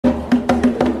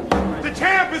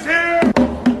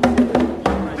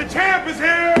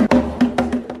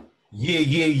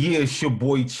Yeah. It's your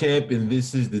boy Champ, and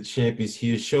this is the Champ is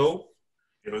Here show.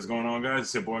 Hey, what's going on, guys?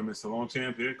 It's your boy, Mr.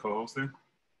 Longchamp here, co-hosting.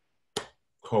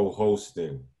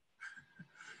 Co-hosting.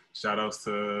 Shout outs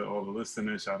to all the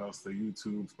listeners. Shout outs to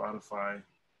YouTube, Spotify,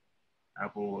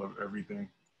 Apple, everything.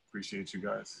 Appreciate you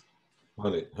guys.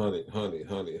 Honey.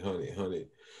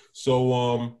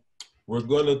 So we're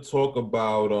gonna talk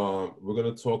about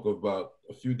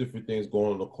a few different things going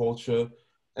on in the culture,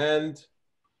 and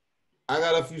I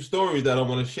got a few stories that I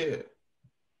want to share.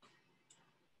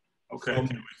 Okay, can't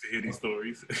wait to hear these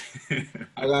stories.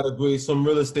 I gotta bring some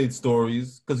real estate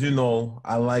stories because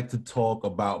I like to talk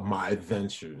about my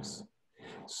adventures.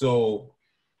 So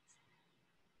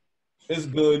it's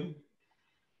good,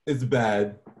 it's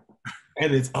bad,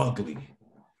 and it's ugly.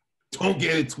 Don't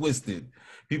get it twisted.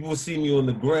 People see me on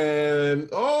the gram.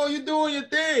 Oh, you're doing your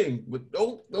thing, but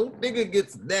don't think it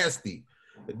gets nasty.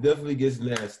 It definitely gets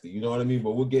nasty. You know what I mean?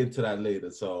 But we'll get into that later.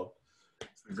 So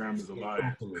Instagram is a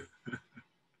liar.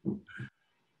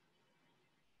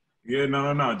 Yeah,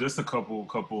 no. Just a couple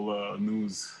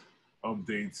news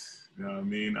updates. You know what I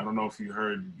mean? I don't know if you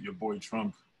heard your boy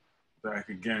Trump back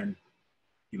again.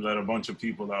 He let a bunch of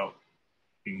people out.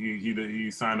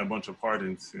 He signed a bunch of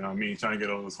pardons. You know what I mean? Trying to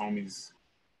get all the homies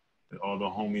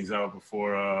out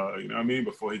before you know what I mean,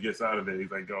 before he gets out of there. He's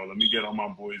like, yo, let me get all my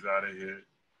boys out of here.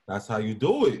 That's how you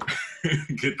do it.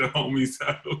 Get the homies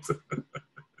out.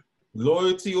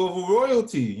 Loyalty over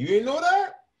royalty. You ain't know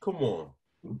that? Come on.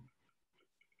 You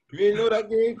ain't know that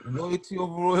game? Loyalty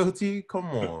over royalty? Come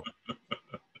on.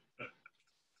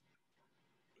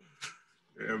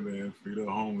 Yeah, man, free the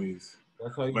homies.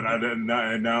 That's how you but now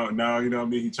you know what I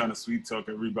mean. He's trying to sweet talk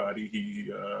everybody.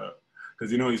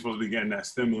 Because he's supposed to be getting that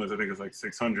stimulus. I think it's like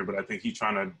 600, but I think he's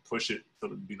trying to push it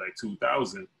to be like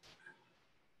 2,000.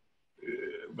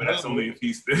 But that's only if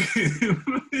he's trying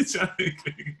to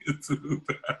get 2,000.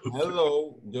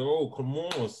 Hello, yo, come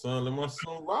on, son. Let my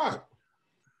son rock.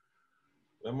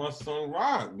 Let my son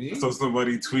rock, B. So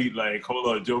somebody tweet like, "Hold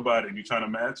on, Joe Biden, you trying to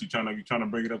match? You trying to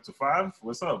bring it up to 5?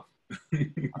 What's up?"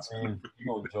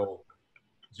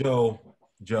 Joe.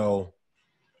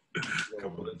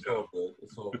 Come on, it's all good.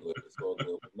 It's all good.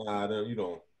 Nah, you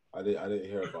don't. I didn't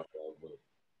hear about that, but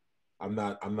I'm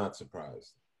not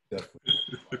surprised. Definitely not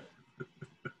surprised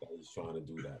that he's trying to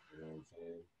do that. You know what I'm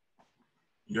saying?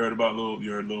 You heard about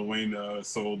Lil Wayne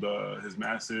sold his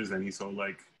masters, and he sold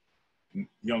like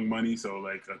Young Money, so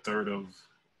like a third of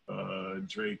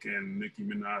Drake and Nicki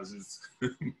Minaj's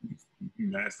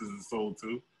masters is sold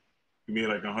too. He made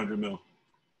like 100 mil.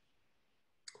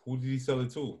 Who did he sell it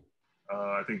to?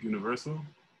 I think Universal.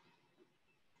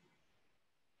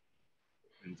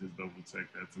 And just double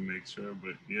check that to make sure,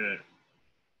 but yeah.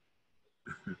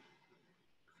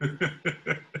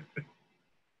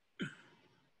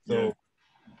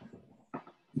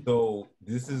 So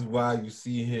this is why you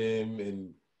see him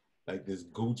in like this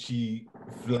Gucci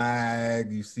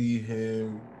flag. You see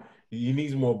him. He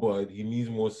needs more bud. He needs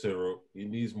more syrup. He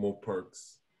needs more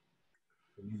perks.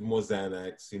 He needs more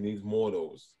Xanax. He needs more of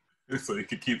those. So he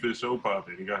could keep his show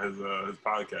popping. He got his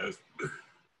podcast.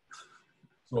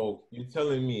 So you're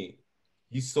telling me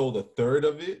he sold a third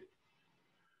of it?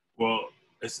 Well,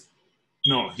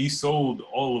 he sold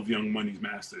all of Young Money's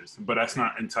masters, but that's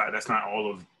not entire. That's not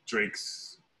all of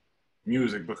Drake's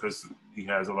music because he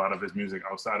has a lot of his music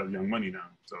outside of Young Money now.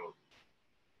 So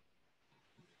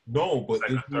no, but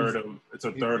it's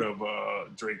a third of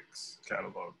Drake's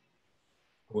catalog.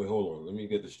 Wait, hold on. Let me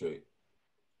get this straight.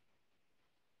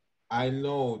 I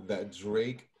know that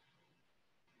Drake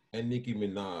and Nicki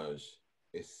Minaj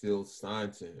is still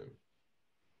signed to him.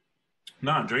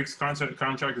 Nah, Drake's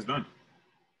contract is done.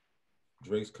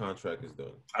 Drake's contract is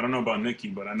done. I don't know about Nicki,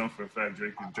 but I know for a fact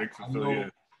Drake fulfilled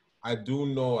it. I do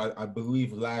know. I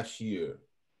believe last year.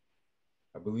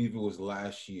 I believe it was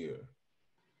last year.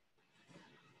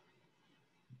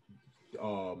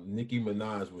 Nicki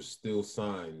Minaj was still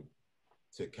signed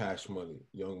to Cash Money,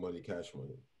 Young Money, Cash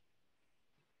Money.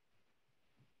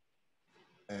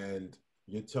 And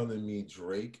you're telling me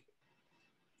Drake?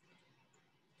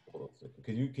 Hold on a second.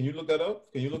 Can you look that up?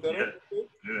 Can you look that up?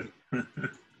 Yeah.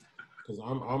 Because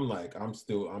I'm like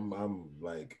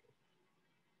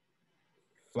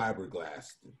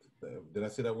flabbergasted. Did I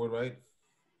say that word right?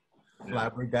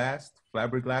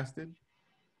 Flabbergasted.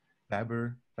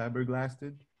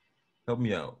 Help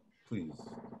me out, please.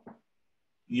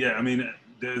 Yeah, I mean,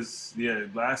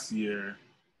 last year,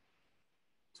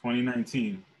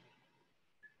 2019,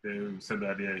 they said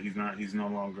that he's no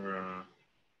longer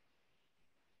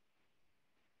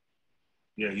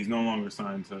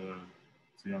signed to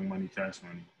Young Money, Cash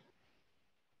Money.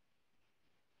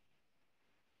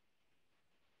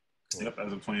 Yep,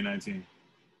 as of 2019.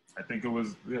 I think it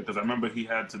was, yeah, because I remember he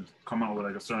had to come out with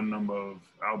like a certain number of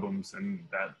albums, and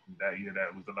that year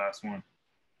that was the last one.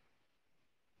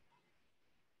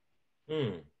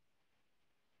 And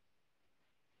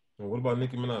what about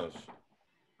Nicki Minaj?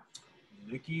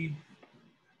 Nicki,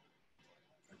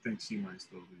 I think she might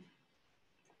still be.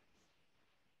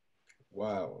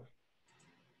 Wow.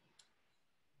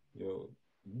 Yo,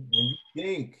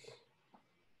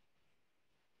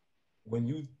 when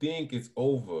you think it's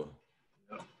over,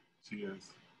 Yep, she is.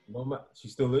 she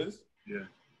still is. Yeah.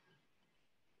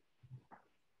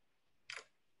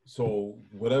 So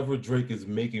whatever Drake is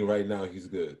making right now, he's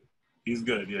good. He's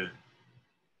good, yeah.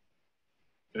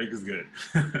 Drake is good.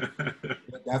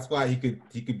 That's why he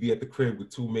could be at the crib with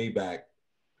two Maybach.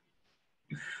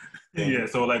 Yeah,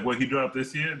 so like what he dropped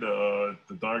this year, the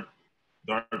Dark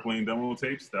Lane demo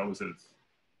tapes, that was his.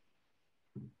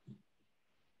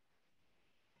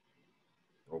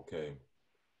 Okay.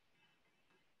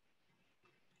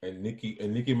 And Nicki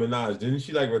Minaj, didn't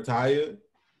she like retire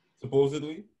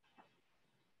supposedly?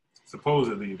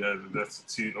 Supposedly that's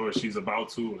she, or she's about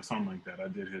to, or something like that. I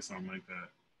did hear something like that.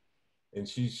 And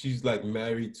she's like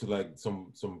married to like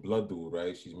some blood dude,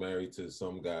 right? She's married to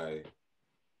some guy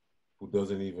who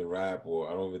doesn't even rap, or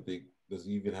I don't even think, does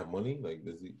he even have money? Like,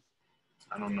 does he?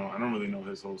 I don't know. I don't really know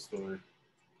his whole story.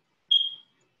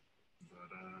 But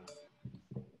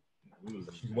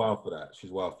She's wild for that. She's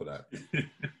wild for that.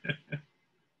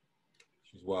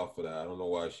 She's wild for that. I don't know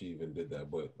why she even did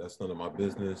that, but that's none of my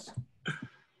business.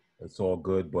 It's all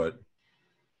good, but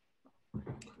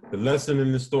the lesson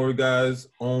in the story, guys,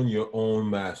 own your own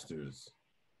masters.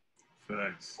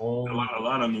 Facts. A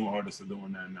lot of new artists are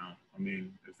doing that now. I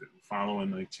mean,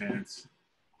 following like Chance.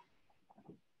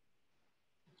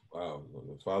 Wow,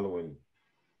 following.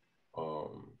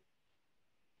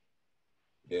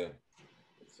 Yeah,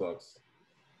 it sucks.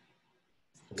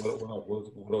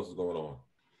 What else is going on?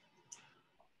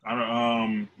 I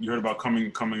don't. You heard about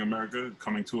coming to America,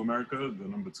 the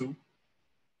number 2.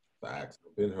 Facts.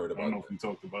 I've been heard about. I don't know if we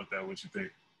talked about that. What you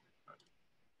think?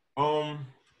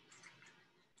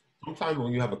 Sometimes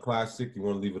when you have a classic, you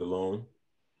want to leave it alone.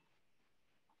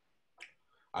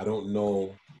 I don't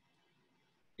know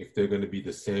if they're going to be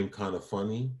the same kind of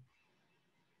funny.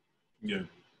 Yeah.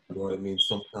 You know what I mean?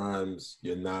 Sometimes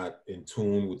you're not in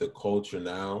tune with the culture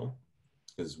now,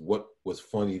 because what was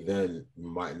funny then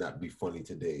might not be funny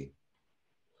today.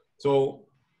 So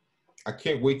I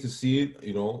can't wait to see it.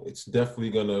 You know, it's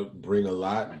definitely going to bring a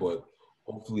lot, but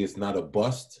hopefully it's not a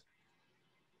bust.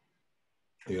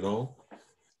 You know?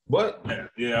 But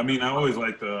yeah. I mean, I always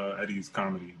liked Eddie's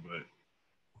comedy, but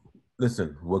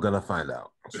listen, we're gonna find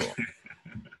out. So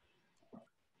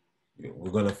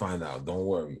we're gonna find out. Don't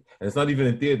worry. And it's not even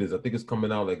in theaters. I think it's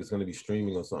coming out like it's gonna be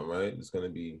streaming or something, right? It's gonna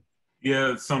be.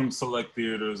 Yeah, some select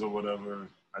theaters or whatever.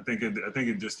 I think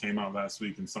it just came out last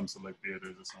week in some select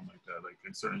theaters or something like that. Like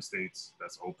in certain states,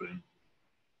 that's open.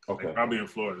 Okay. Like probably in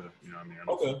Florida. You know what I mean?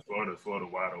 Okay. Florida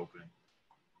wide open.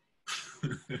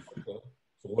 Okay.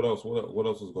 So what else? What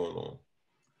else is going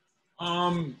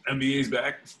on? NBA's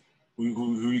back.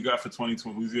 Who you got for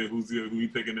 2020? Who you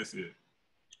picking this year?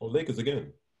 Oh, Lakers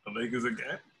again. The Lakers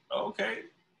again? Okay.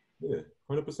 Yeah,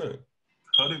 100%.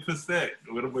 100%.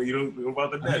 What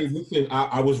about the Nets? Hey, listen,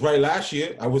 I was right last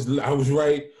year. I was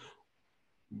right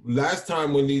last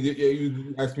time when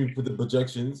you asked me for the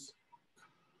projections.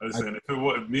 Listen, if it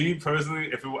was me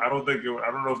personally, I don't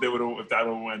know if they would have, if that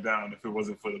one went down if it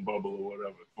wasn't for the bubble or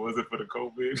whatever. If it wasn't for the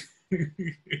COVID,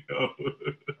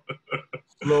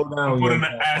 Slow down. I'm putting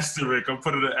an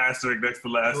asterisk next to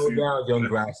last season. Slow down, young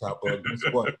grasshopper.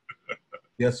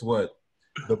 Guess what?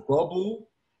 The bubble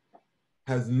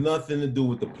has nothing to do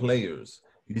with the players.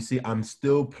 You see, I'm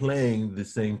still playing the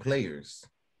same players.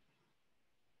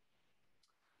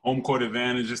 Home court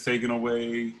advantage is taken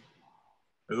away.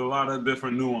 There's a lot of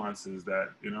different nuances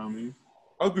that, you know what I mean?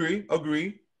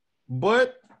 Agree.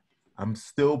 But I'm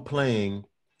still playing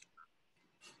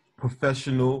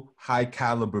professional, high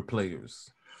caliber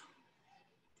players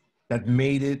that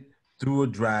made it through a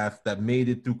draft, that made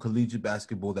it through collegiate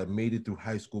basketball, that made it through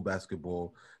high school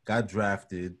basketball, got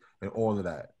drafted, and all of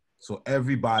that. So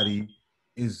everybody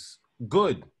is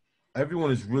good.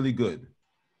 Everyone is really good.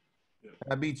 Yeah.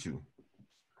 I beat you.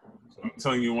 So I'm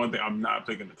telling you one thing, I'm not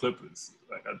picking the Clippers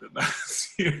like I did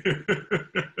last year.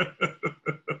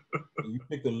 You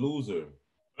picked a loser.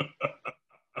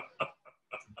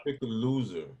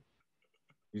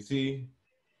 You see,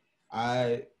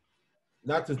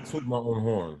 not to toot my own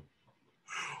horn.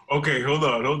 Okay, hold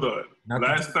on.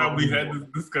 Last time we had this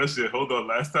discussion,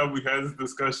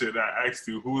 I asked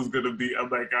you who was going to be, I'm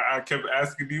like, I kept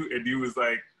asking you, and you was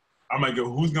like, I'm like,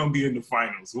 yo, who's gonna be in the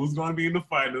finals? Who's gonna be in the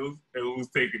finals and who's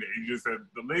taking it? He just said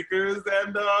the Lakers,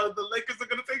 and the Lakers are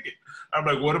gonna take it. I'm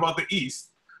like, what about the East?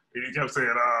 And he kept saying,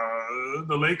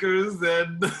 the Lakers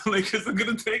and the Lakers are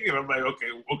gonna take it. I'm like,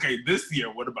 okay, this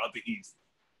year, what about the East?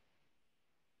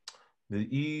 The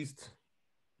East.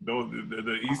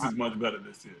 The East is much better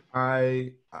this year.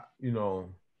 I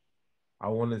I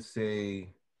want to say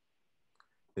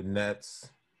the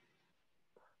Nets.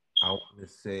 I want to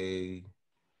say,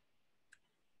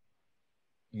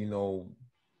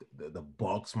 the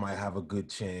Bucks might have a good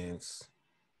chance.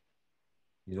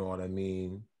 You know what I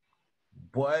mean?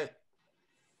 But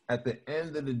at the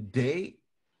end of the day,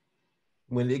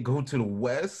 when they go to the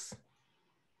West,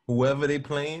 whoever they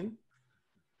playing,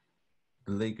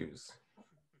 the Lakers.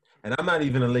 And I'm not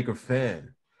even a Laker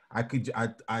fan. I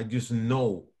just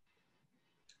know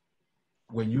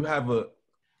when you have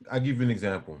I'll give you an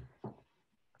example.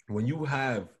 When you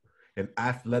have an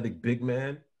athletic big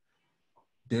man,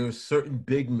 there are certain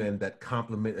big men that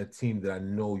complement a team that I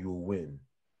know you'll win,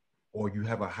 or you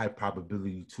have a high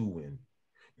probability to win.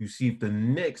 You see, if the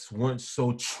Knicks weren't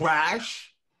so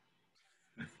trash,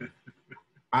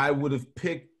 I would have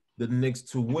picked the Knicks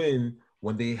to win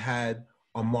when they had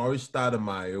Amari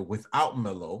Stoudemire without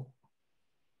Melo,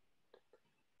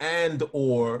 and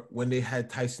or when they had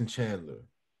Tyson Chandler.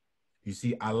 You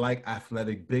see, I like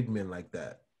athletic big men like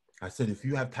that. I said, if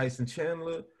you have Tyson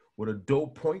Chandler with a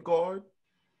dope point guard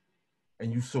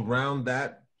and you surround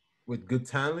that with good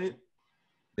talent,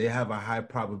 they have a high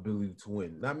probability to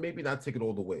win. Now, maybe not take it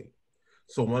all the way.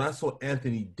 So when I saw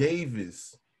Anthony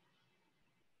Davis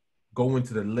go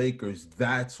into the Lakers,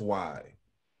 that's why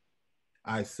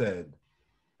I said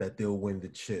that they'll win the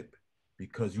chip,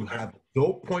 because you have a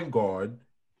dope point guard,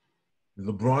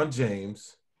 LeBron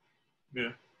James.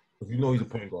 Yeah. You know he's a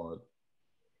point guard.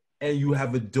 And you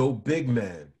have a dope big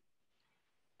man,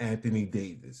 Anthony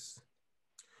Davis.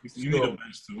 You need a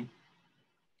bench too.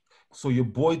 So your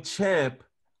boy Champ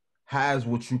has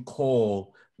what you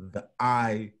call the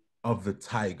eye of the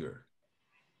tiger.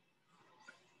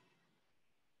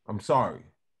 I'm sorry.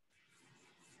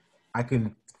 I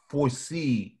can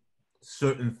foresee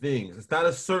certain things. It's not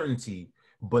a certainty,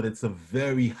 but it's a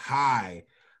very high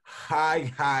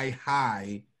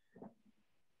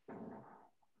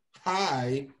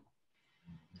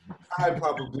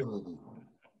probability.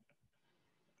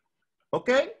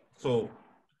 Okay? So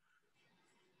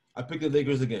I pick the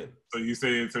Lakers again. So you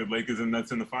say it's Lakers and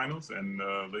Nets in the finals, and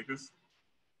Lakers?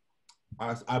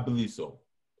 I believe so.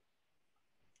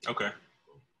 Okay.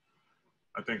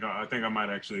 I think I might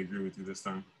actually agree with you this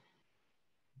time.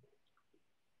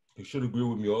 You should agree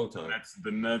with me all the time.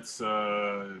 The Nets.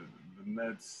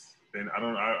 And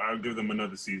I'll give them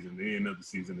another season. They need another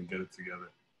season to get it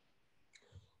together.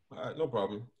 All right, no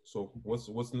problem. So what's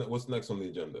next on the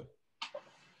agenda?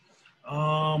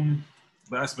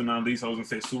 Last but not least, I was gonna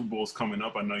say Super Bowl's coming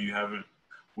up. I know you haven't.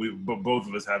 But both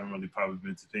of us haven't really probably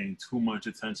been paying too much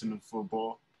attention to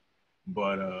football.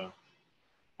 But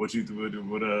what you do?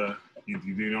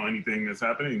 You know anything that's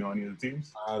happening? You know any of the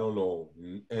teams? I don't know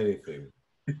anything.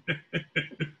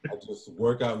 I just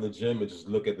work out in the gym and just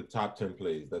look at the top 10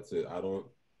 plays. That's it. I don't.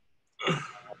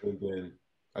 And then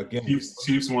again,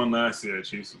 Chiefs won last year.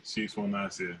 Chiefs won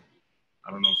last year.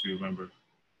 I don't know if you remember,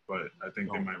 but I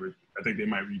think they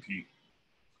might repeat.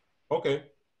 Okay,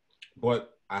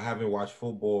 but I haven't watched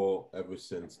football ever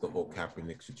since the whole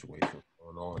Kaepernick situation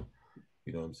going on.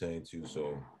 You know what I'm saying too.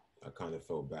 So I kind of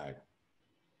fell back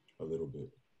a little bit.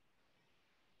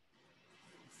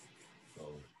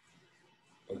 So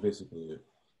that's basically it.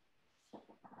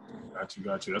 Got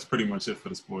you. That's pretty much it for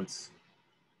the sports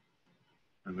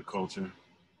and the culture.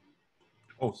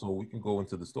 Oh, so we can go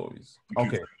into the stories.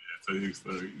 Okay. Tell you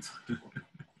stories.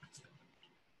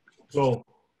 So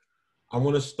I'm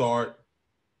going to start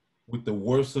with the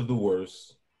worst of the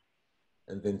worst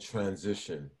and then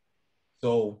transition.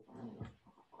 So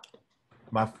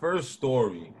my first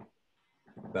story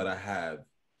that I have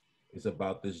is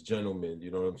about this gentleman,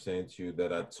 you know what I'm saying to you,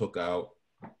 that I took out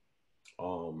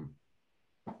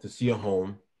to see a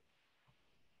home.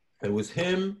 It was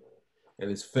him and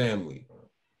his family.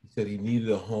 He said he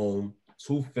needed a home,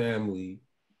 2-family,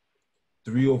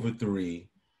 3/3,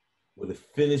 with a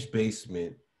finished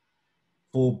basement,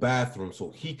 full bathroom,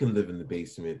 so he can live in the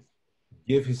basement,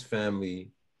 give his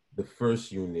family the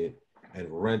first unit, and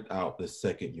rent out the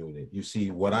second unit. You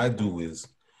see, what I do is,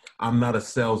 I'm not a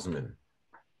salesman.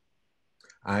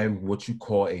 I am what you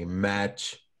call a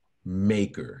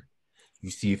matchmaker. You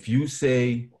see, if you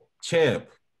say, Champ,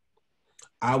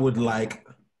 I want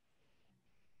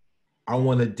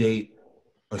to date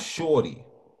a shorty,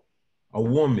 a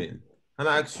woman, and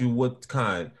I ask you what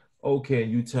kind, Okay,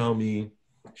 you tell me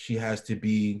she has to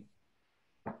be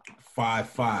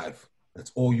 5'5".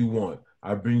 That's all you want.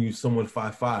 I bring you someone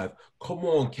 5'5". Come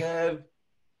on, Kev.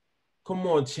 Come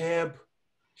on, champ.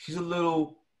 She's a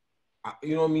little,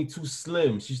 you know what I mean, too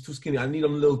slim. She's too skinny. I need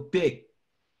them a little thick.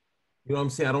 You know what I'm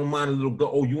saying? I don't mind a little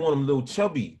girl. Oh, you want them a little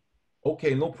chubby?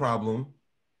 Okay, no problem.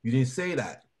 You didn't say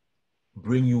that.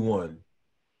 Bring you one.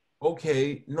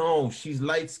 Okay, no, she's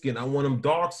light skinned. I want them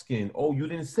dark skinned. Oh, you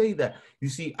didn't say that. You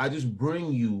see, I just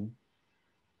bring you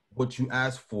what you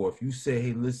asked for. If you say,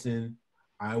 hey, listen,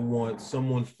 I want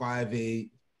someone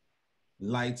 5'8",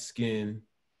 light skin,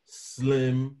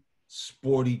 slim,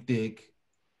 sporty, thick,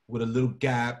 with a little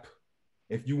gap.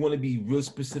 If you want to be real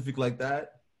specific like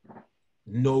that,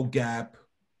 no gap,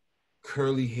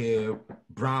 curly hair,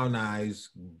 brown eyes,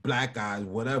 black eyes,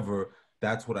 whatever,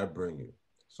 that's what I bring you.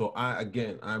 So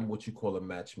I'm what you call a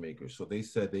matchmaker. So they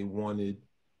said they wanted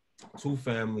two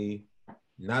family,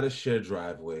 not a shared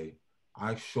driveway.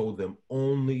 I showed them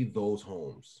only those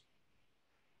homes.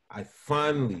 I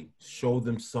finally showed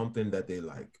them something that they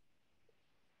like.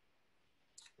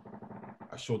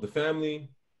 I showed the family.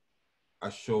 I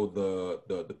showed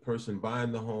the person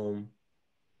buying the home.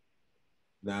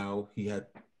 Now he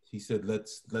said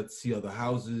let's see other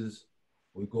houses.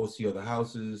 We go see other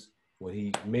houses. When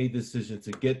he made the decision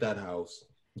to get that house,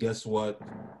 guess what?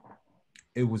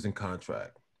 It was in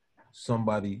contract.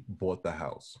 Somebody bought the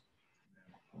house.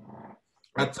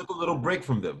 I took a little break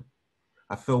from them.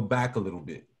 I fell back a little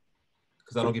bit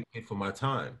because I don't get paid for my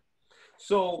time.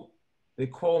 So they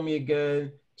call me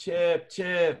again,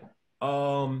 champ.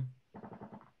 Um,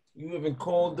 you haven't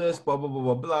called this, blah blah blah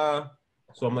blah blah.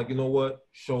 So I'm like, you know what?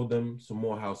 Show them some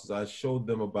more houses. I showed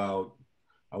them about,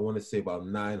 I want to say about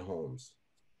 9 homes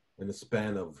in the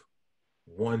span of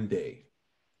one day.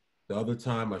 The other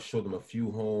time I showed them a few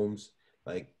homes,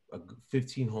 like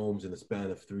 15 homes in the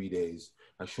span of 3 days.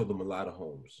 I showed them a lot of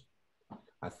homes.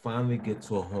 I finally get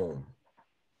to a home.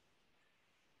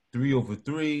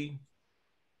 3/3,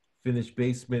 finished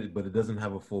basement, but it doesn't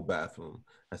have a full bathroom.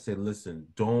 I said, listen,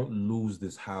 don't lose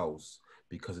this house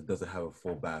because it doesn't have a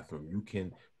full bathroom. You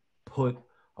can put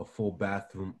a full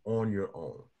bathroom on your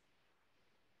own.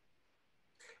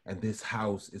 And this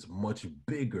house is much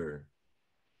bigger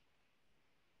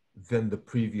than the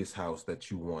previous house that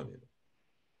you wanted.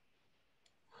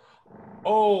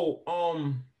 Oh,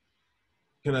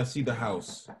 can I see the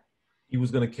house? He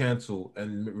was gonna cancel.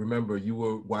 And remember, you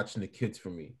were watching the kids for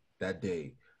me that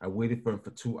day. I waited for him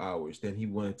for 2 hours. Then he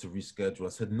wanted to reschedule. I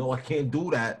said, no, I can't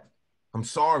do that. I'm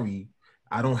sorry.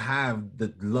 I don't have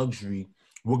the luxury.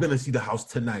 We're gonna see the house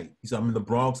tonight. He said, I'm in the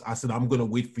Bronx. I said, I'm gonna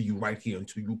wait for you right here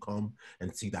until you come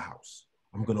and see the house.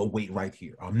 I'm gonna wait right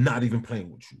here. I'm not even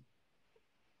playing with you.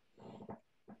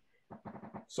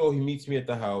 So he meets me at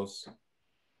the house.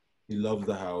 He loves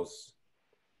the house.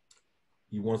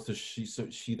 He wants to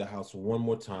see the house one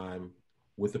more time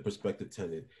with a prospective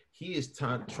tenant. He is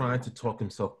trying to talk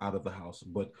himself out of the house.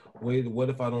 But wait, what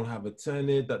if I don't have a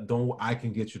tenant? I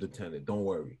can get you the tenant. Don't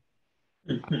worry.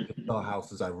 I can sell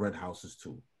houses. I rent houses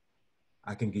too.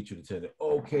 I can get you the tenant.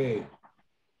 Okay.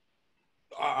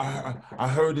 I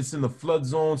heard it's in the flood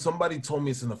zone. Somebody told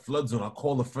me it's in the flood zone. I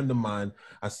called a friend of mine.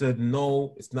 I said,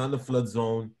 no, it's not in the flood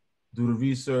zone. Do the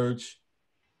research.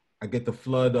 I get the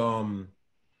flood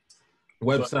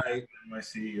website. I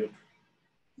see you.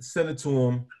 Send it to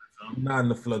him. Not in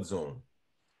the flood zone.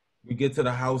 We get to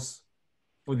the house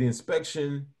for the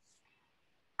inspection.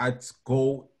 I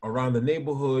go around the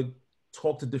neighborhood,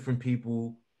 talk to different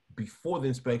people before the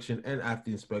inspection and after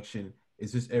the inspection.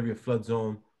 Is this area a flood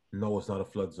zone? No, it's not a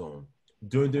flood zone.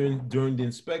 During the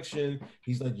inspection,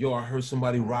 he's like, yo, I heard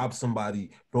somebody rob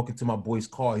somebody, broke into my boy's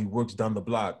car. He works down the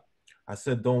block. I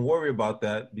said, don't worry about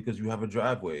that because you have a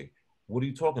driveway. What are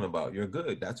you talking about? You're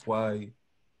good. That's why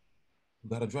you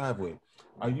got a driveway.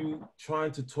 Are you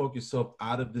trying to talk yourself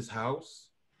out of this house?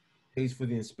 Pays for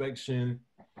the inspection.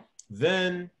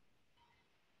 Then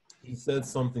he said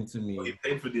something to me. Oh, he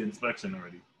paid for the inspection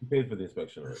already. He paid for the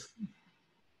inspection already.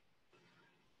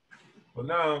 But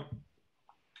now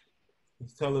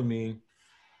he's telling me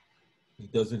he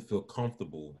doesn't feel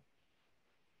comfortable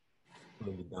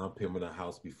putting the down payment on the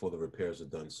house before the repairs are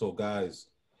done. So guys,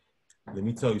 let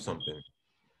me tell you something.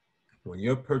 When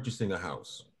you're purchasing a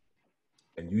house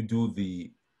and you do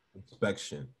the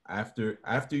inspection, after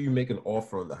you make an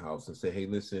offer on the house and say, hey,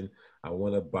 listen, I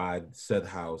want to buy said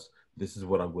house, this is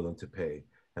what I'm willing to pay,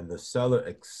 and the seller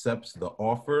accepts the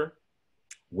offer,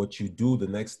 what you do, the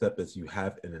next step is you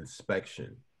have an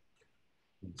inspection.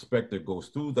 The inspector goes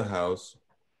through the house,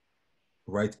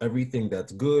 writes everything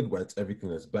that's good, writes everything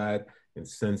that's bad, and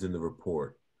sends in the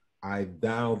report. I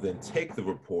now then take the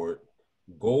report,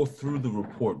 go through the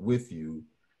report with you,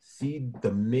 see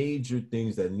the major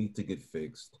things that need to get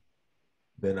fixed.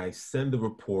 Then I send the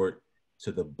report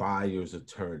to the buyer's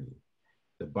attorney.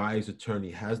 The buyer's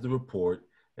attorney has the report,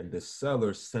 and the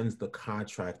seller sends the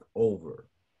contract over.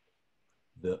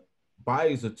 The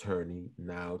buyer's attorney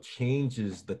now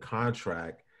changes the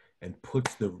contract and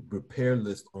puts the repair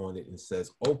list on it and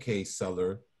says, okay,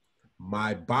 seller,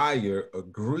 my buyer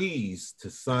agrees to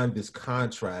sign this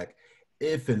contract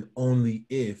if and only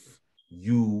if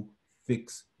you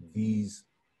fix these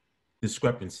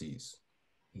discrepancies.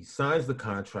 He signs the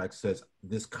contract, says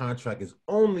this contract is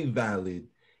only valid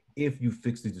if you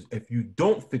fix the, if you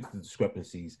don't fix the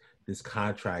discrepancies, this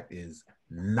contract is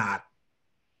not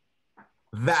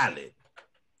valid.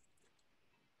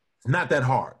 It's not that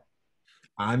hard.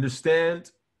 I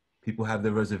understand people have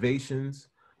their reservations.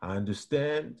 I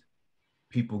understand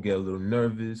people get a little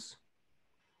nervous,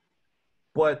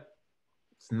 but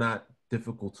it's not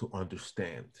difficult to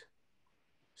understand.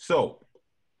 So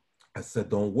I said,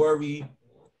 don't worry.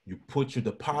 You put your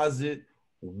deposit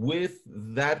with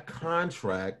that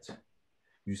contract,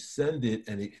 you send it,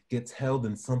 and it gets held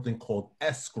in something called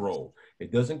escrow.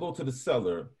 It doesn't go to the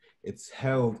seller. It's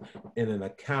held in an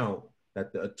account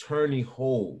that the attorney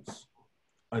holds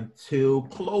until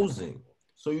closing.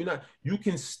 So you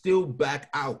can still back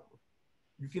out.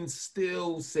 You can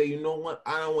still say, you know what,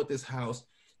 I don't want this house,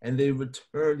 and they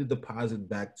return the deposit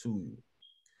back to you.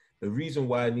 The reason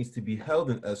why it needs to be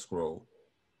held in escrow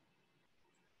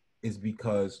is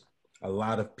because a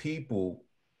lot of people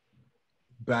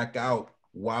back out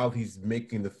while he's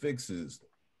making the fixes,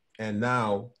 and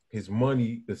now his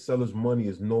money, the seller's money,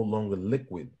 is no longer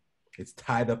liquid. It's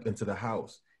tied up into the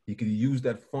house. He could use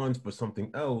that funds for something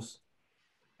else,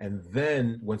 and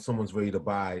then when someone's ready to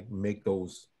buy, make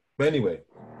those. But anyway,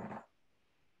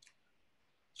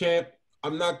 Champ,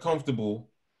 I'm not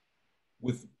comfortable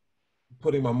with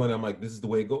putting my money. I'm like, this is the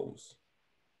way it goes.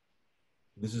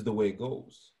 This is the way it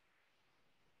goes.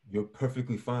 You're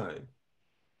perfectly fine.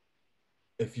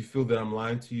 If you feel that I'm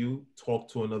lying to you, talk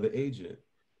to another agent,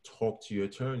 talk to your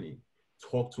attorney,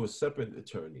 talk to a separate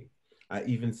attorney. I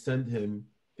even send him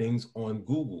things on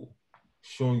Google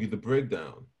showing you the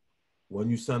breakdown. When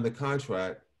you sign the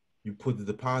contract, you put the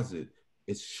deposit.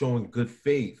 It's showing good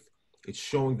faith. It's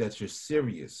showing that you're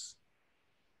serious.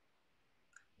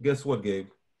 Guess what, Gabe?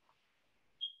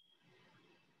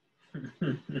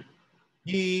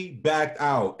 He backed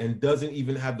out and doesn't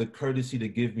even have the courtesy to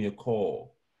give me a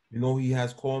call. You know who he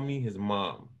has called me? His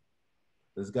mom.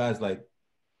 This guy's like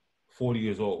 40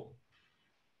 years old.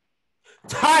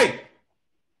 Tight!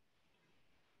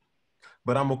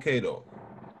 But I'm okay though,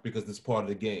 because it's part of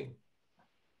the game.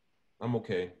 I'm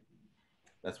okay.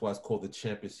 That's why it's called the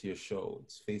Champ is Here show.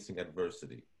 It's facing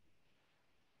adversity.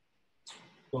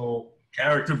 So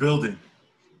character building.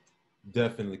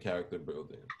 Definitely character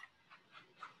building.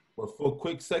 But for a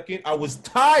quick second, I was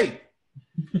tight.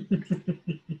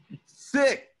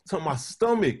 Sick to my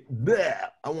stomach. Bleh.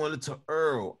 I wanted to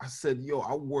Earl. I said, yo,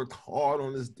 I worked hard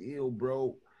on this deal,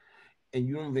 bro. And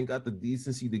you don't even got the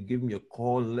decency to give me a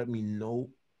call and let me know.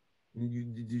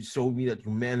 You showed me that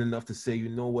you're man enough to say, you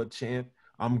know what, Champ,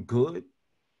 I'm good.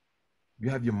 You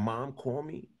have your mom call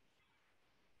me.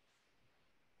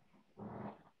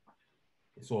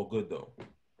 It's all good though.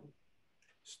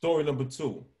 Story number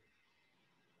 2.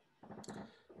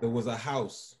 There was a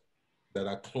house that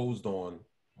I closed on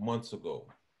months ago.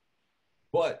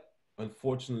 But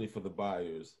unfortunately for the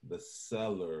buyers, the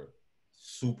seller,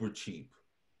 super cheap.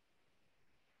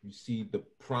 You see, the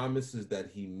promises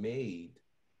that he made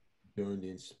during the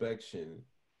inspection,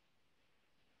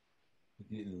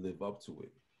 he didn't live up to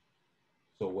it.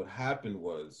 So what happened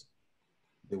was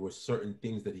there were certain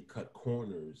things that he cut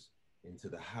corners into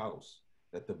the house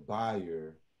that the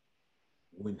buyer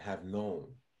wouldn't have known.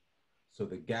 So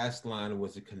the gas line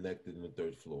wasn't connected in the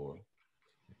 3rd floor.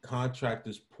 The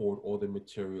contractors poured all the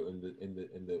material in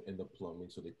the plumbing,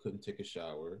 so they couldn't take a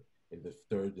shower in the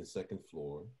 3rd and 2nd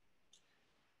floor.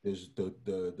 There's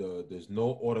there's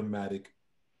no automatic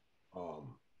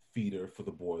feeder for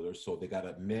the boiler, so they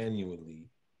gotta manually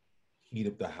heat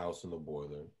up the house in the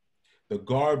boiler. The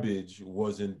garbage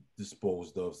wasn't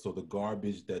disposed of, so the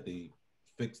garbage that they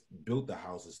built the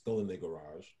house is still in their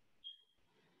garage,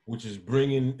 which is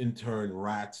bringing in turn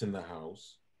rats in the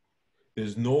house.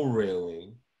 There's no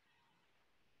railing.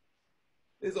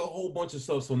 There's a whole bunch of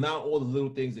stuff. So now all the little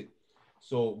things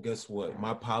so guess what?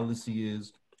 My policy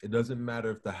is it doesn't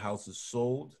matter if the house is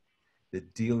sold, the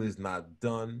deal is not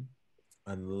done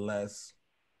unless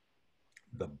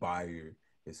the buyer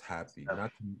is happy.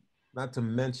 Not to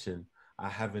mention, I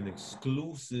have an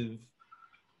exclusive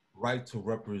right to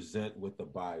represent with the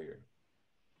buyer.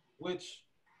 which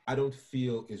I don't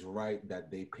feel is right that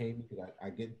they pay me because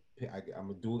I'm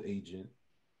a dual agent.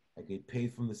 I get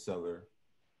paid from the seller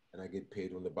and I get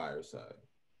paid on the buyer side.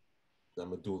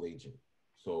 I'm a dual agent.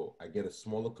 So I get a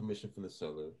smaller commission from the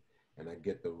seller and I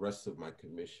get the rest of my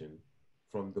commission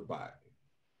from the buyer.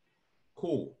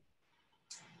 Cool.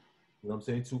 You know what I'm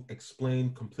saying? To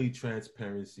explain complete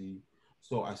transparency.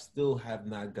 So I still have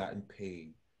not gotten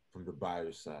paid from the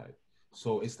buyer side.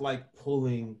 So it's like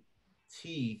pulling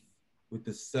teeth with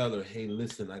the seller. Hey,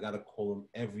 listen, I got to call him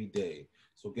every day.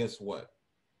 So guess what?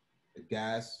 The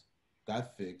gas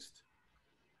got fixed.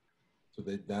 So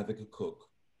that now they could cook.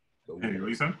 The, Hey, wa-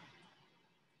 Lisa?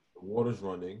 the water's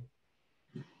running.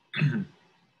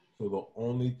 So the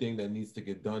only thing that needs to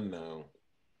get done now,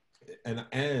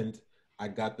 and I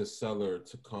got the seller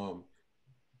to come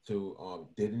to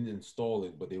they didn't install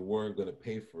it, but they weren't gonna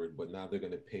pay for it. But now they're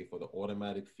gonna pay for the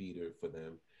automatic feeder for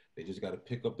them. They just gotta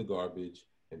pick up the garbage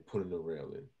and put in the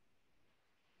railing.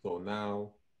 So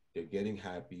now they're getting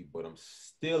happy, but I'm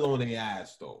still on their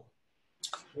ass though.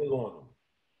 Still on them.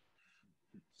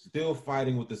 Still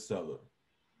fighting with the seller.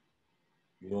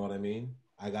 You know what I mean?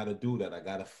 I gotta do that. I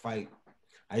gotta fight.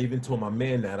 I even told my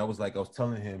man that. I was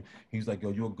telling him, he's like, yo,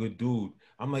 you're a good dude.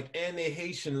 I'm like, and they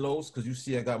Haitian Los, because you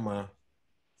see, I got my,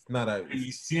 it's not a,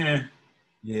 Haitian.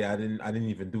 yeah, I didn't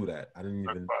even do that. I didn't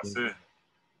even. Passé.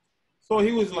 So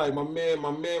he was like, my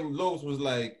man Los was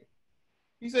like,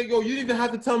 he said, yo, you didn't even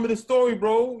have to tell me the story,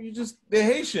 bro. You just, they're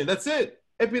Haitian. That's it.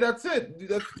 Epi, that's it.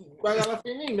 That's,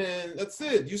 man. That's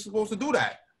it. You're supposed to do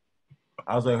that.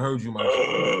 I was like, heard you, my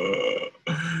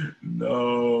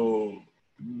No.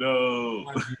 No.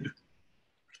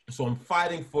 So I'm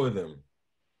fighting for them.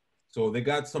 So they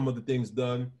got some of the things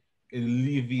done. It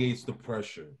alleviates the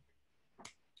pressure.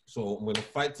 So I'm going to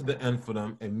fight to the end for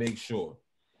them and make sure.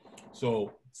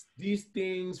 So these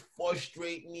things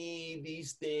frustrate me.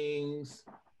 These things,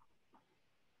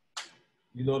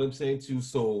 you know what I'm saying too?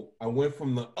 So I went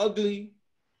from the ugly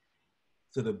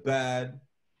to the bad.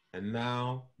 And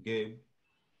now, Gabe,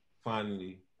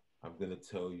 finally, I'm going to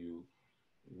tell you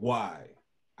why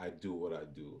I do what I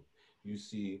do. You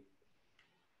see,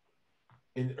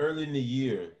 early in the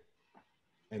year,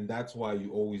 and that's why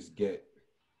you always you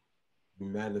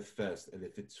manifest. And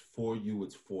if it's for you,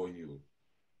 it's for you.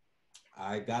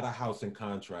 I got a house in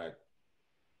contract,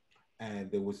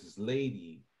 and there was this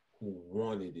lady who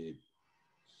wanted it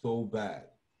so bad.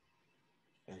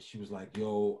 And she was like,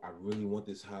 yo, I really want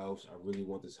this house. I really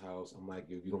want this house. I'm like,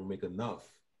 yo, you don't make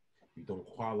enough. You don't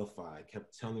qualify. I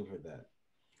kept telling her that.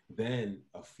 Then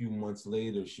a few months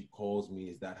later, she calls me,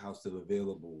 is that house still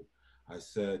available? I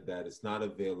said that it's not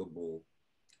available.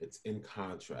 It's in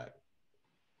contract.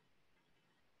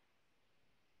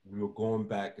 We were going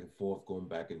back and forth,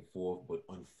 but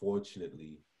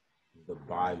unfortunately, the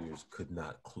buyers could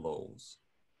not close.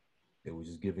 They were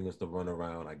just giving us the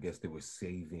runaround. I guess they were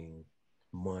saving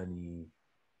money,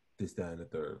 this, that, and the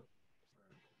third.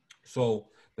 So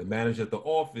the manager at the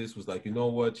office was like, you know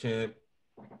what, champ,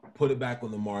 put it back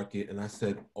on the market. And I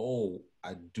said, oh,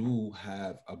 I do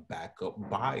have a backup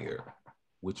buyer,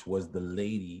 which was the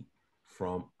lady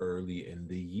from early in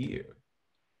the year.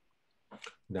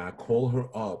 Now I call her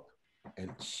up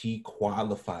and she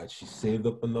qualified. She saved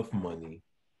up enough money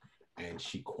and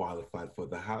she qualified for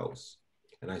the house.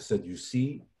 And I said, you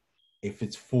see, if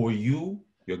it's for you,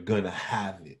 you're going to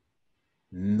have it.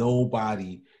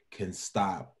 Nobody can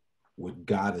stop what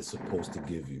God is supposed to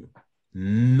give you.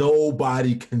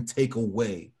 Nobody can take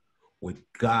away what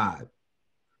God,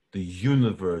 the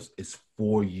universe, is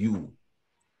for you.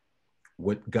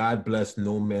 What God bless,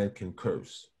 no man can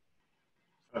curse.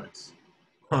 Thanks.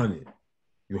 Honey,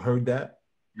 you heard that?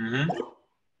 Mm-hmm.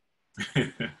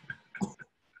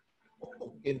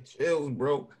 Getting chills,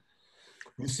 bro.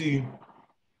 You see,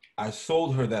 I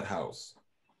sold her that house.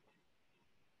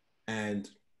 And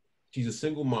she's a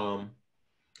single mom.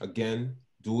 Again,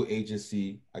 dual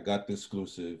agency. I got the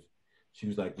exclusive. She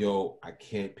was like, yo, I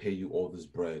can't pay you all this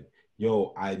bread.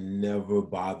 Yo, I never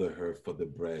bother her for the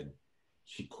bread.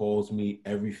 She calls me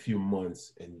every few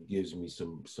months and gives me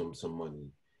some money.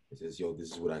 And says, yo,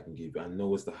 this is what I can give you. I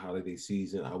know it's the holiday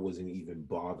season. I wasn't even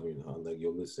bothering her. Like,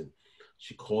 yo, listen.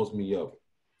 She calls me up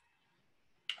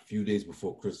a few days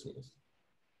before Christmas.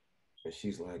 And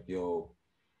she's like, yo,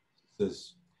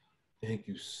 says, thank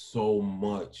you so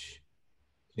much.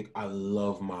 Like, I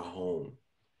love my home.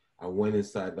 I went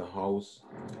inside the house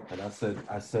and I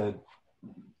said,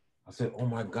 oh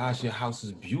my gosh, your house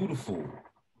is beautiful.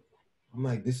 I'm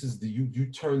like, this is you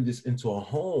turned this into a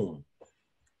home.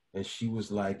 And she was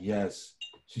like, yes.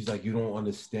 She's like, you don't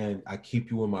understand. I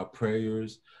keep you in my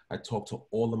prayers. I talk to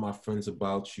all of my friends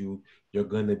about you. You're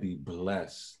gonna be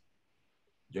blessed.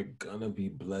 You're gonna be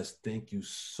blessed. Thank you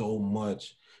so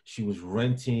much. She was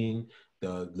renting.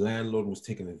 The landlord was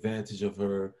taking advantage of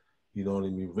her. You know what I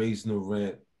mean? Raising the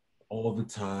rent all the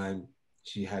time.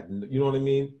 She had, you know what I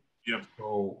mean? Yep.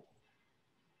 So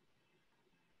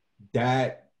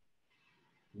that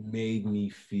made me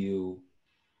feel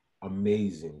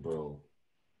amazing, bro.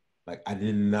 Like I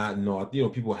did not know. You know,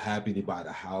 people were happy to buy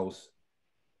the house,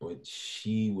 but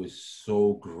she was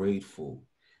so grateful.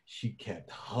 She kept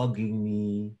hugging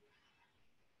me.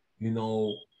 You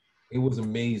know, it was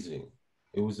amazing.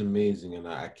 It was amazing, and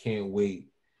I can't wait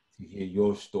to hear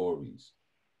your stories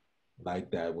like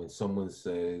that when someone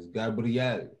says,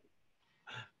 "Gabriel,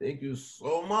 thank you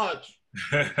so much.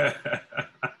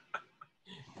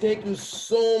 Thank you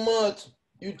so much.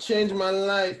 You changed my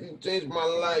life. You changed my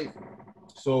life."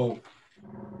 So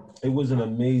it was an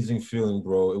amazing feeling,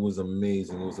 bro. It was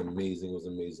amazing. It was amazing. It was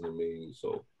amazing, amazing.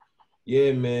 So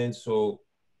yeah, man. So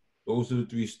those are the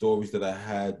three stories that I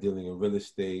had dealing in real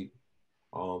estate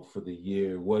for the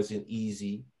year. It wasn't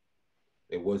easy.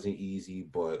 It wasn't easy,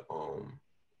 but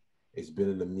it's been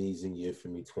an amazing year for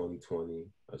me, 2020,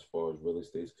 as far as real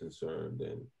estate is concerned.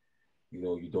 And you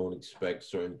know, you don't expect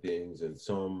certain things, and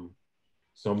some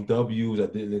W's I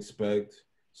didn't expect,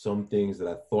 some things that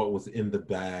I thought was in the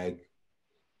bag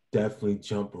definitely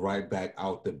jumped right back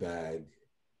out the bag.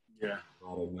 Yeah. You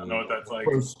know what I I mean? know what that's The like.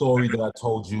 first story that I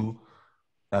told you,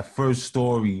 that first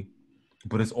story,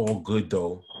 but it's all good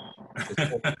though.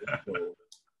 It's all good though.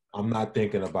 I'm not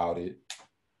thinking about it.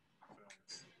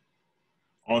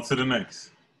 On to the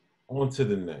next. On to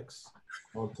the next.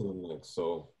 On to the next.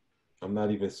 So I'm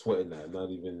not even sweating that. I'm not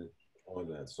even on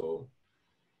that. So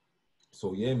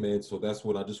yeah, man. So that's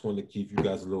what I just wanted to give you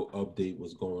guys a little update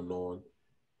what's going on.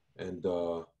 And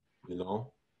you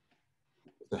know,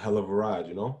 it's a hell of a ride,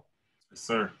 you know? Yes,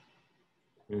 sir.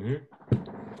 Mm-hmm.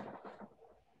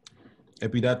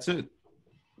 Maybe that's it.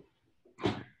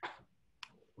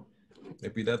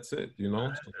 Maybe that's it, you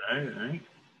know? All right.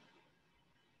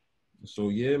 So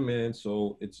yeah, man.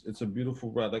 So it's a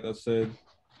beautiful ride, like I said.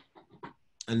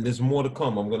 And there's more to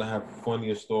come. I'm gonna have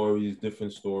funnier stories,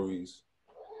 different stories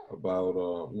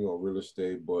about you know, real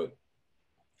estate, but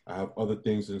I have other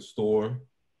things in store.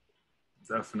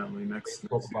 Definitely Can't next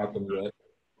talk year. about them yet.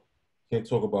 Can't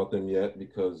talk about them yet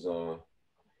because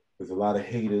there's a lot of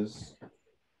haters,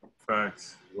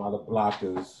 Facts. a lot of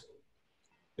blockers,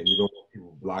 and you don't want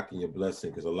people blocking your blessing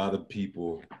because a lot of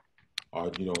people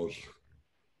are, you know,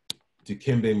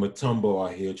 Dikembe Mutombo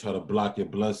out here try to block your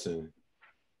blessing.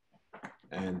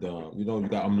 And you know,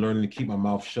 I'm learning to keep my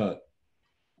mouth shut.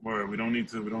 Word. We don't need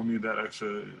that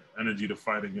extra energy to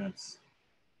fight against.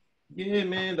 Yeah,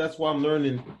 man, that's why I'm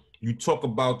learning. You talk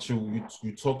about you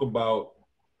talk about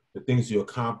the things you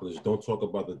accomplish. Don't talk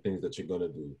about the things that you're gonna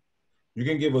do. You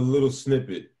can give a little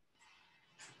snippet,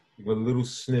 give a little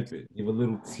snippet, give a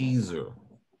little teaser,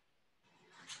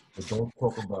 but don't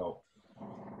talk about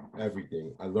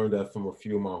everything. I learned that from a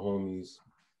few of my homies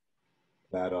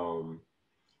that I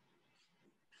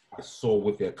saw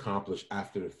what they accomplished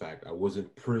after the fact. I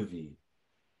wasn't privy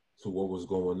to what was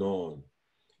going on.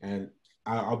 And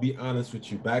I'll be honest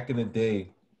with you, back in the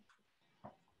day,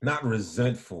 not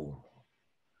resentful.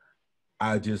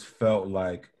 I just felt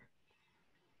like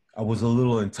I was a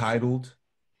little entitled.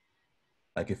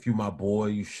 Like if you my boy,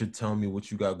 you should tell me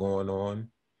what you got going on.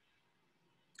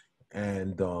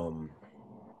 And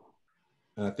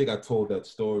and I think I told that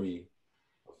story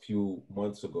a few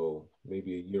months ago,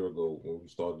 maybe a year ago when we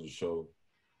started the show.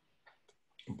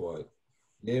 But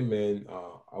yeah, man,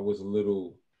 I was a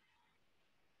little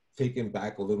taken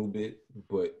back a little bit,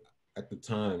 but at the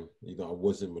time, you know, I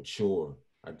wasn't mature.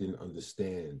 I didn't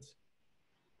understand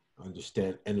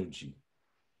energy.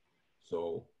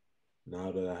 So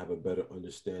now that I have a better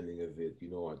understanding of it, you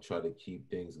know, I try to keep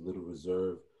things a little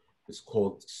reserved. It's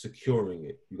called securing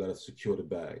it. You got to secure the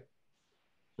bag.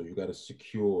 So you got to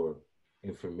secure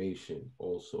information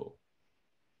also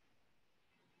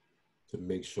to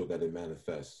make sure that it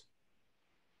manifests.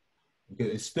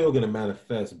 Because it's still going to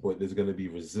manifest, but there's going to be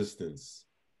resistance.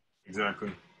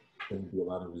 Exactly. There's going to be a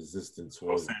lot of resistance I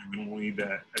was towards. saying we don't need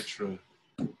that extra.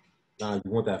 Nah, you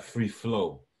want that free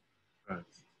flow.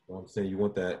 Facts. You know what I'm saying? You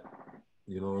want that,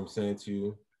 you know what I'm saying to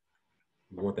you?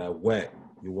 You want that wet.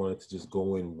 You want it to just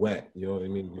go in wet. You know what I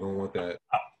mean? You don't want that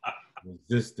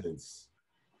resistance.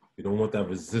 You don't want that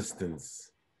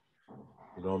resistance.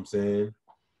 You know what I'm saying?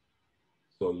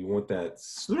 So you want that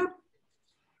slurp.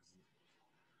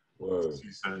 Word.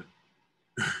 She said.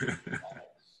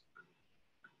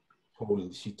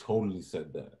 Totally, she totally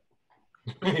said that.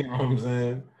 You know what I'm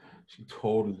saying? She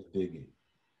totally dig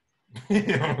it.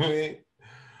 You know what I mean?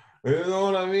 You know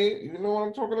what I mean? You know what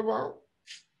I'm talking about?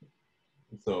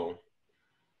 So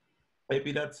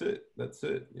maybe that's it. That's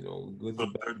it. You know, goods So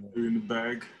are back. in the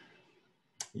bag.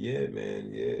 Yeah,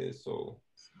 man. Yeah. So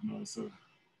No, so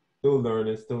still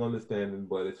learning, still understanding,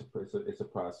 but it's a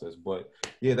process. But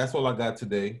yeah, that's all I got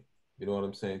today. You know what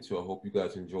I'm saying too. I hope you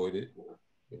guys enjoyed it.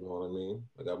 You know what I mean?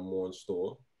 I got more in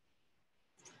store.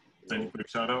 You any know. quick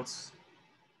shout outs?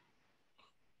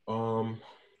 Um,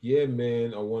 yeah,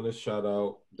 man. I want to shout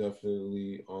out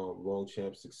definitely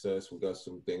Longchamp success. We got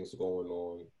some things going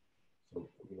on. Some,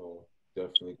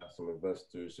 definitely got some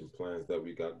investors and plans that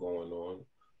we got going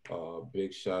on.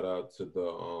 Big shout out to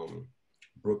the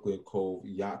Brooklyn Cove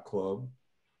Yacht Club.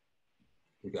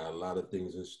 We got a lot of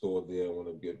things in store there. I want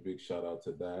to give a big shout out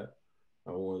to that.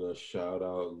 I want to shout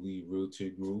out Lee Realty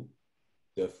Group.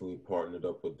 Definitely partnered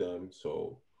up with them.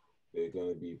 So they're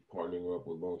going to be partnering up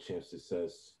with Longchamp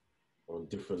Success on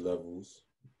different levels.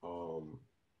 Um,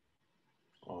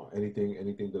 anything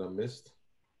that I missed?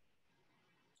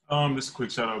 Just a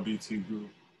quick shout out BT Group.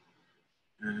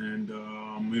 And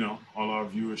you know, all our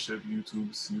viewership,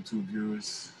 YouTube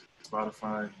viewers,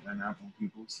 Spotify and Apple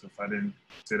peoples, if I didn't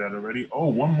say that already. Oh,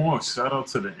 one more shout out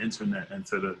to the internet and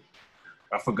to the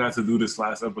I forgot to do this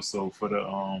last episode for the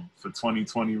for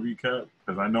 2020 recap,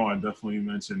 because I know I definitely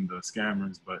mentioned the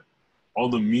scammers, but all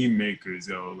the meme makers,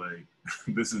 yo, like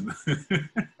this is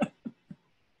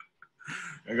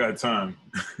I got time.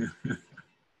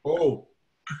 Oh,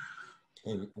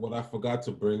 and what I forgot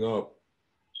to bring up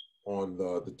on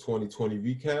the 2020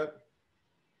 recap,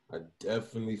 I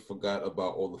definitely forgot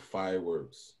about all the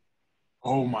fireworks.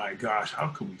 Oh my gosh, how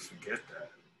could we forget that?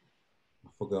 I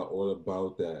forgot all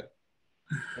about that.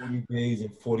 40 days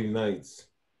and 40 nights.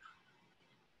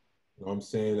 You know what I'm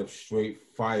saying? Of straight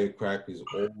firecrackers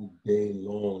all day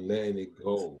long, letting it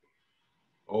go.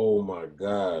 Oh my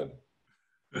God.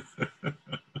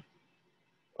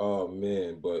 Oh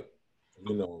man, but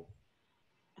you know,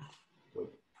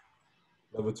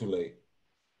 never too late.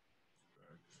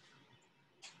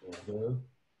 Uh-huh. All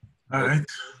But right,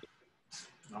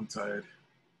 I'm tired.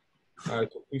 all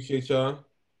right, so appreciate y'all.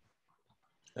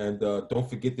 And don't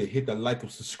forget to hit the like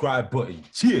and subscribe button.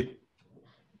 Cheers.